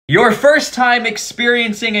Your first time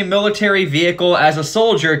experiencing a military vehicle as a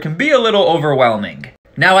soldier can be a little overwhelming.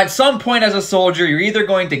 Now, at some point as a soldier, you're either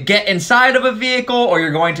going to get inside of a vehicle or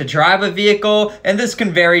you're going to drive a vehicle, and this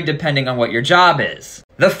can vary depending on what your job is.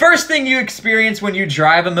 The first thing you experience when you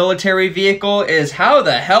drive a military vehicle is how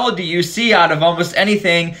the hell do you see out of almost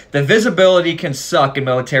anything? The visibility can suck in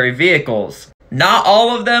military vehicles. Not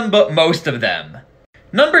all of them, but most of them.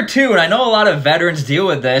 Number 2, and I know a lot of veterans deal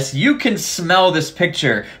with this, you can smell this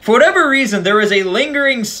picture. For whatever reason, there is a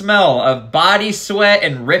lingering smell of body sweat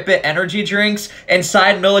and Rip It energy drinks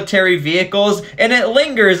inside military vehicles, and it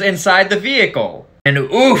lingers inside the vehicle. And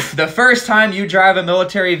oof, the first time you drive a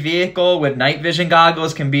military vehicle with night vision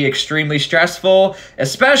goggles can be extremely stressful,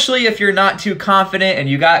 especially if you're not too confident and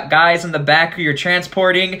you got guys in the back who you're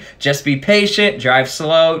transporting. Just be patient, drive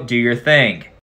slow, do your thing.